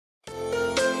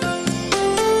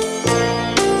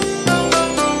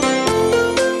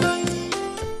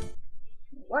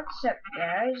What's up,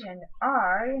 guys? And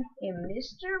I am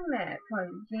Mr. Matt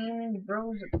from Gaming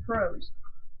Bros of Pros,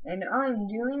 and I'm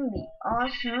doing the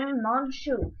awesome mod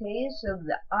showcase of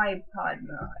the iPod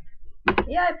mod.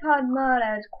 The iPod mod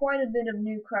has quite a bit of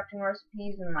new crafting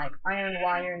recipes and like iron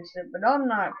wire and stuff, but I'm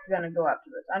not gonna go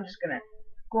after this. I'm just gonna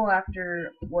go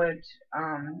after what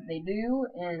they do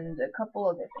and a couple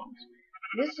other things.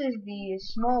 This is the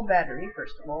small battery.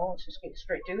 First of all, let's just get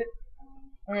straight to it.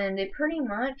 And it pretty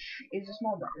much is a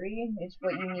small battery. It's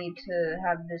what you need to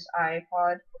have this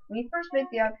iPod. When you first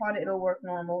make the iPod, it'll work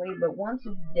normally, but once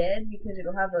it's dead, because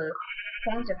it'll have a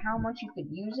point of how much you could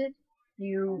use it,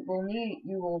 you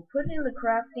will put in the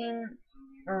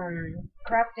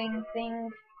crafting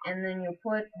thing, and then you'll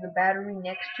put the battery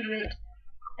next to it,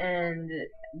 and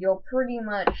you'll pretty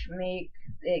much make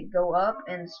it go up.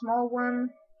 And the small one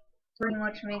pretty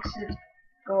much makes it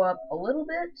go up a little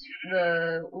bit.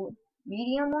 The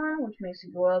medium one, which makes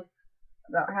it go up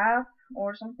about half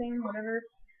or something, whatever.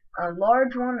 A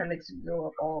large one that makes it go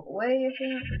up all the way, I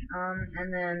think.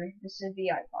 And then this is the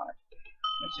iPod.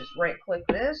 Let's just right click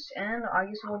this, and I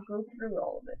guess we'll go through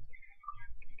all of it.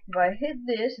 If I hit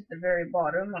this at the very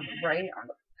bottom on the right, on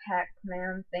the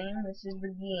Pac-Man thing, this is the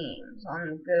games. I'm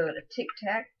gonna go to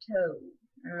tic-tac-toe,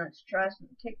 and let's try some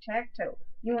tic-tac-toe.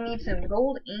 You will need some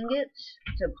gold ingots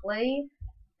to play,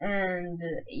 and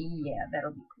yeah,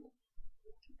 that'll be cool.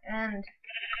 And,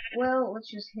 well, let's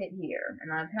just hit here.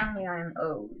 And apparently I am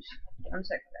O's. 1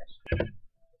 second, guys.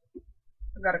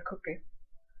 I got a cookie.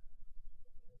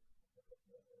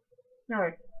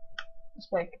 Alright. Let's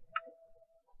play.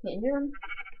 Hit here.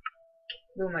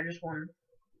 Boom, I just won.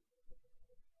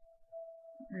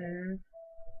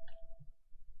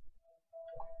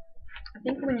 I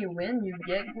think when you win, you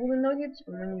get golden nuggets,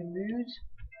 but when you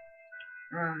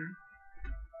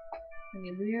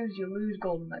lose, you lose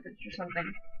golden nuggets or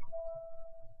something.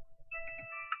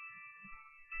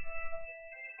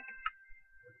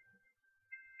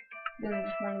 Then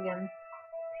just won again.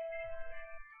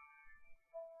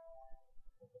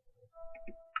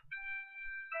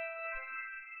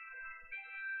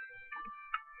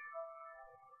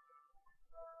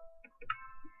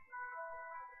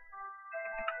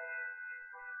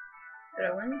 Did I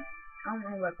win? I don't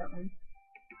know about that one.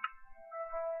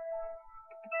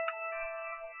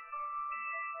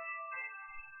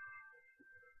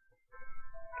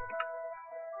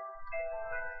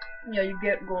 Yeah, you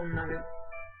get golden nugget.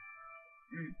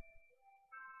 Okay.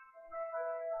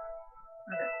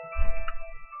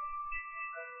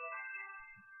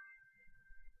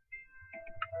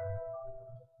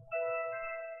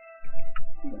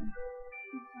 Yeah.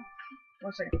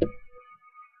 1 second.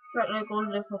 Got no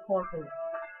golden nugget for 4 food.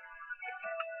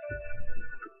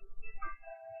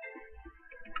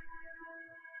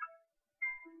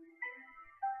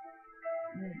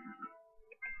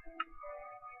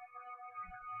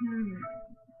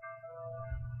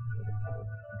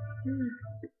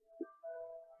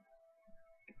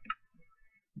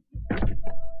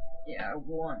 Yeah, I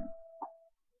won.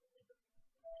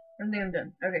 I think I'm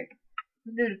done. Okay,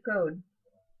 let's do the code.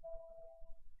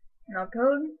 Now,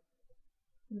 code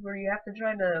is where you have to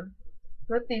try to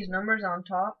put these numbers on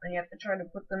top, and you have to try to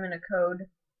put them in a code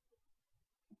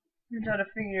and try to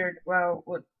figure out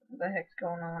what the heck's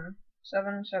going on.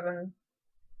 7, 7.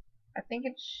 I think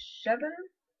it's 7.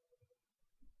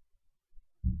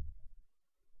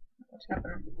 What's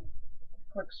happening?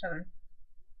 Click 7.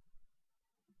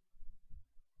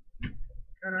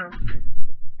 I don't know.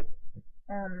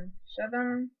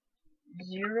 7,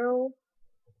 0,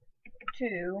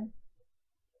 2,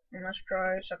 and let's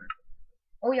try 7.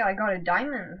 Oh yeah, I got a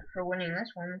diamond for winning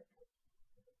this one.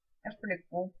 That's pretty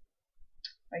cool,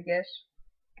 I guess.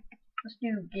 Let's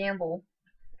do gamble.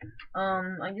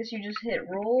 I guess you just hit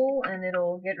roll and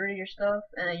it'll get rid of your stuff,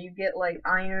 and you get like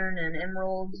iron and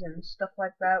emeralds and stuff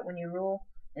like that when you roll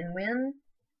and win.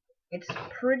 It's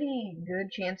pretty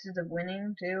good chances of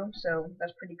winning too, so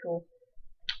that's pretty cool.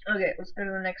 Okay, let's go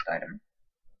to the next item,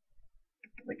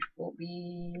 which will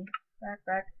be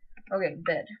back. Okay,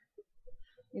 bed.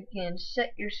 You can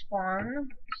set your spawn,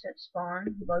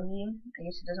 buggy. I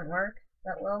guess it doesn't work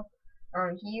that well.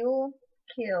 Heal,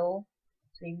 kill.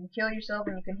 So you can kill yourself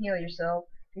and you can heal yourself.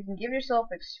 You can give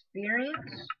yourself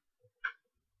experience.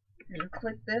 And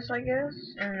click this, I guess,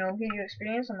 and it'll give you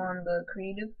experience. I'm on the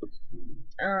creative.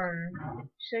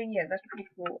 So yeah, that's pretty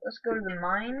cool. Let's go to the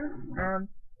mine.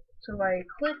 So if I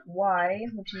click Y,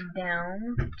 which is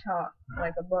down, top,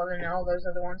 like above, and all those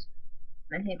other ones,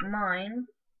 and hit mine,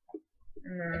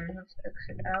 and then let's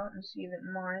exit out and see if it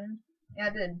mined. Yeah,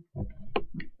 it did.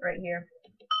 Right here.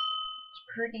 It's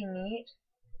pretty neat.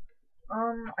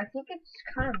 I think it's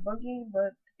kind of buggy,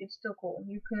 but it's still cool.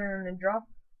 You can drop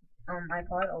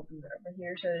iPod. I'll do that over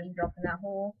here, so it doesn't drop in that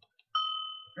hole.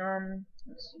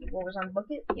 Let's see, what was on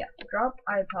bucket? Yeah, drop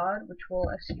iPod, which will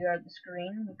execute out of the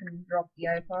screen. You can drop the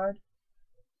iPod.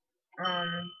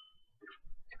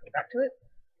 Go back to it.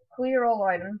 Clear all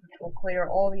items, which will clear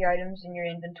all the items in your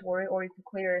inventory, or you can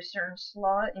clear a certain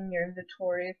slot in your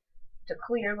inventory to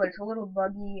clear, but it's a little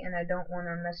buggy, and I don't want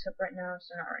to mess up right now,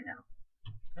 so not right now.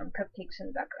 Cupcakes in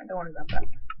the background, don't worry about that.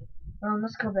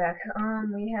 Let's go back.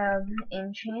 We have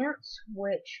enchants,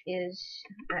 which is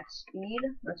at speed.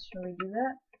 Let's redo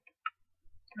that.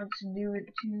 Let's do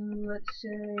it to, let's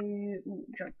say, ooh,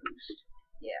 jump boost.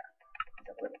 Yeah,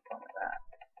 have a little fun with that.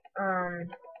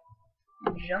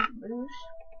 Jump boost,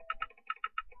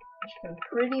 which can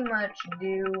pretty much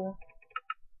do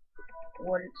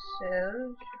what it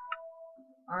says.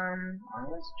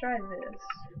 Let's try this.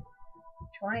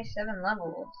 27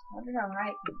 levels. I wonder how high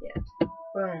it can get.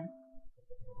 Boom.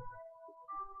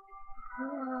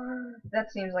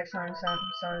 That seems like something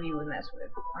some of you would mess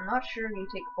with. I'm not sure if you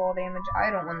take fall damage. I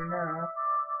don't want to know.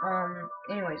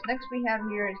 Anyways, next we have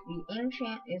here is the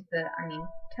enchant,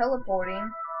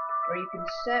 teleporting, where you can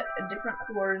set a different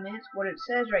coordinates. What it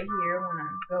says right here, when I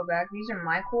go back, these are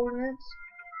my coordinates,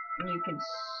 and you can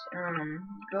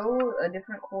go a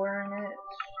different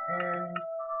coordinates and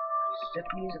just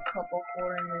use a couple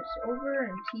coordinates over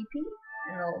and TP,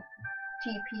 and it'll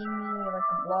TP me like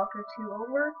a block or two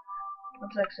over.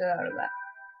 Let's exit out of that.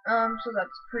 So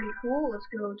that's pretty cool. Let's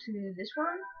go to this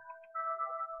one.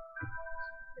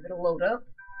 It'll load up.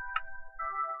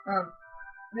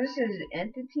 This is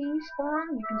entity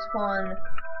spawn. You can spawn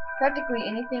practically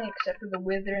anything except for the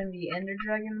Wither and the Ender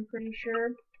Dragon, I'm pretty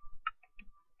sure.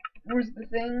 Was the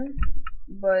thing,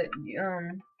 but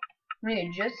when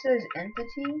it just says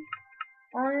entity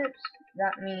on it,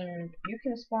 that means you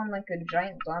can spawn like a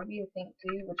giant zombie, I think,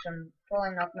 too, which I'm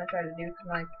probably not gonna try to do because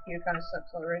my computer kind of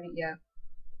sucks already. Yeah,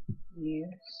 you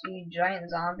see giant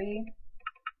zombie,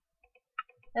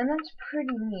 and that's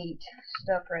pretty neat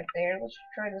stuff right there. Let's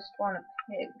try to spawn a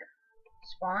pig.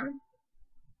 Spawn,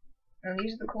 and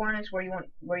these are the coordinates where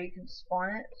you can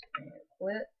spawn it. And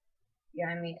quit. Yeah,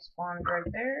 I mean spawned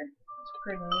right there. It's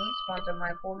pretty neat. Spawns at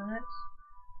my coordinates.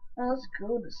 Now let's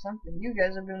go to something you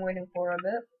guys have been waiting for a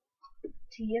bit.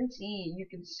 TNT. You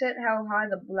can set how high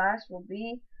the blast will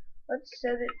be. Let's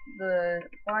set it the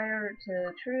fire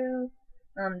to true,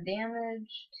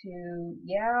 damage to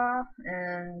yeah,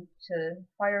 and to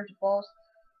fire to false.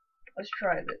 Let's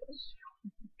try this.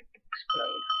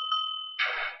 Explode.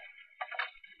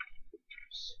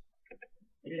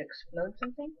 Did it explode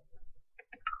something?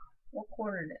 What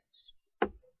coordinates?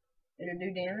 Did it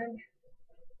do damage?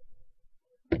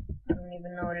 I don't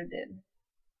even know what it did.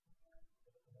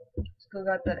 Still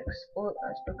got that I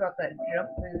still got that jump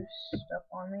boost stuff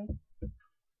on me.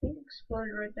 It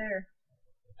exploded right there.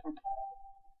 Let's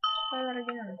try that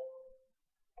again.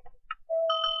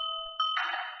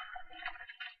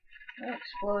 It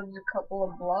explodes a couple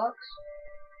of blocks.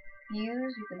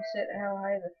 Fuse, you can set how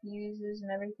high the fuse is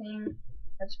and everything.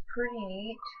 That's pretty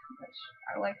neat.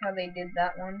 I like how they did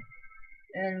that one.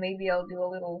 And maybe I'll do a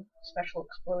little special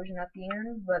explosion at the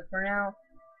end, but for now,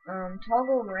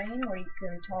 toggle rain, where you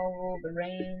can toggle the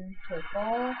rain to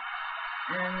fall,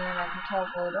 and then I can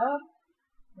toggle it off.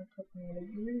 I'll click on it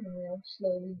again, and it'll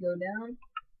slowly go down.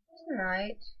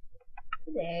 Tonight,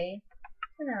 today,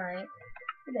 tonight,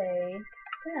 today,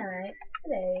 tonight,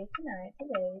 today, tonight,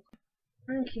 today.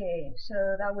 Okay,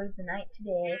 so that was the night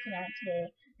today, tonight,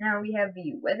 today. Now we have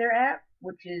the weather app,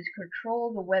 which is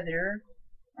control the weather.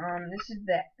 This is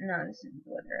the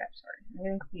weather app, sorry, I'm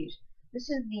getting confused. This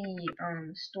is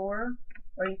the store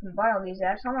where you can buy all these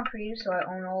apps. I'm not creative, so I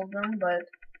own all of them, but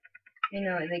you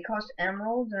know, they cost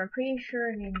emeralds, and I'm pretty sure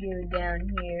if you go down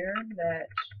here that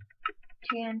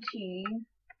TNT,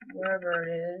 wherever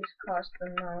it is, costs the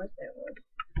most. It was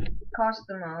cost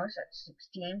the most at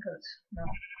 16, because well,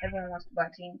 everyone wants to buy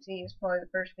TNT. It's probably the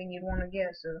first thing you'd want to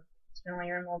get, so spend all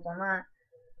your emeralds on that.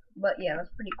 But yeah,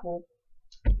 that's pretty cool.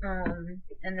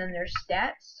 And then there's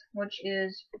stats, which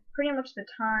is pretty much the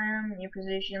time, your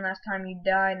position, last time you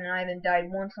died, and I even died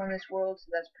once on this world, so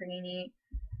that's pretty neat.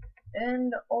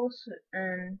 And also,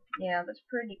 yeah, that's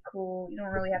pretty cool. You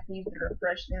don't really have to use the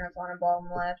refresh thing that's on the bottom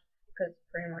left, because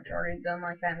it's pretty much already done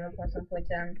like that in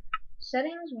 1.7.10.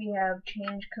 Settings, we have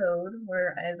change code,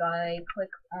 where if I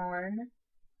click on,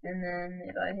 and then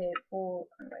if I hit full,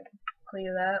 like,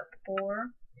 clear that, 4,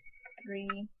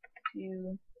 3,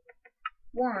 2,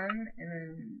 1, and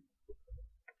then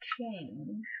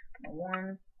change,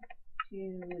 1,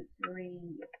 2,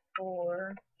 3,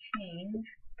 4, change,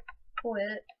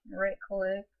 quit, right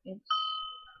click, it's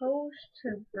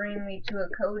bring me to a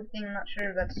code thing. I'm not sure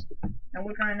if that's not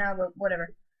working right now, but whatever.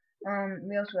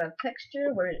 We also have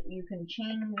texture where you can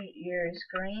change your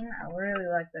screen. I really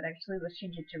like that actually. Let's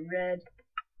change it to red,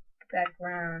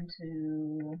 background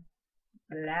to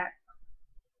black.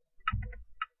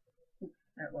 Oop,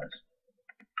 there it was.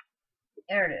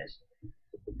 There it is.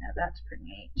 Now that's pretty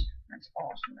neat. That's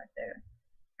awesome right there.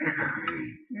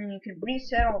 And you can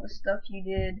reset all the stuff you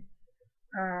did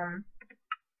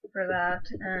for that,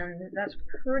 and that's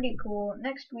pretty cool.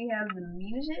 Next we have the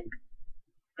music.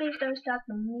 Please don't stop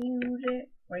the music,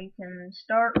 where you can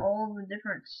start all the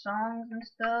different songs and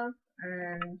stuff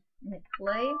and hit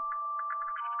play.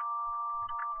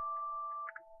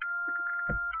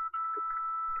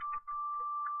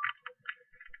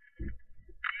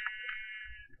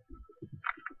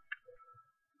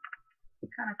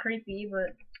 Kind of creepy,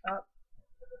 but stop.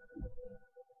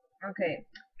 Okay,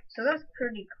 so that's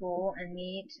pretty cool and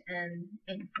neat and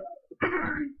info.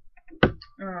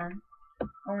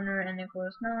 Owner n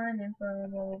equals 9, info,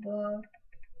 blah blah blah.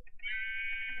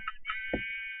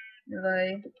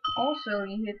 Also,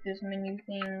 you hit this menu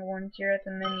thing. Once you're at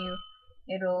the menu,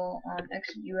 it'll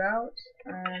exit you out.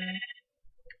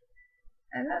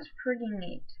 And that's pretty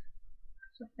neat.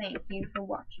 So thank you for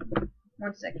watching.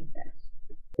 1 second, guys.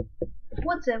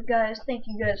 What's up, guys? Thank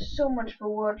you guys so much for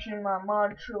watching my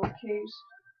mod showcase.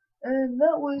 And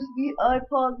that was the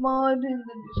iPod mod in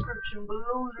the description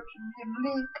below. There should be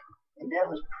a link. And that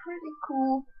was pretty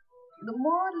cool. The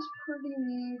mod is pretty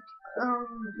neat.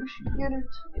 You should get it.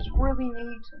 It's really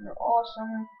neat and they're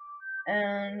awesome.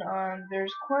 And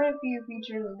there's quite a few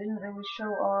features that didn't really show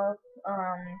off.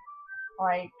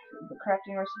 Like the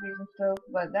crafting recipes and stuff,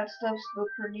 but that stuff's still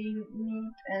pretty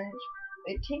neat, and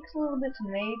it takes a little bit to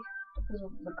make because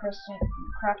of the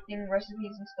crafting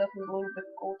recipes and stuff is a little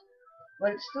difficult,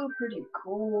 but it's still pretty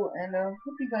cool. And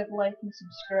hope you guys like and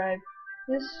subscribe.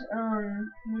 This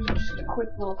was just a quick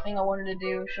little thing I wanted to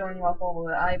do, showing off all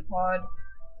the iPod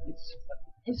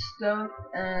its stuff,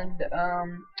 and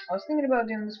I was thinking about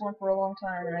doing this one for a long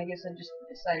time, and I guess I just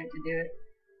decided to do it.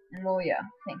 And well, yeah,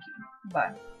 thank you.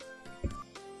 Bye.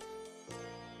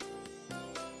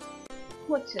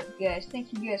 What's up, guys?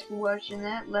 Thank you guys for watching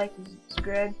that. Like and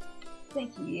subscribe.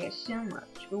 Thank you guys so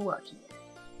much for watching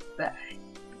that. Bye.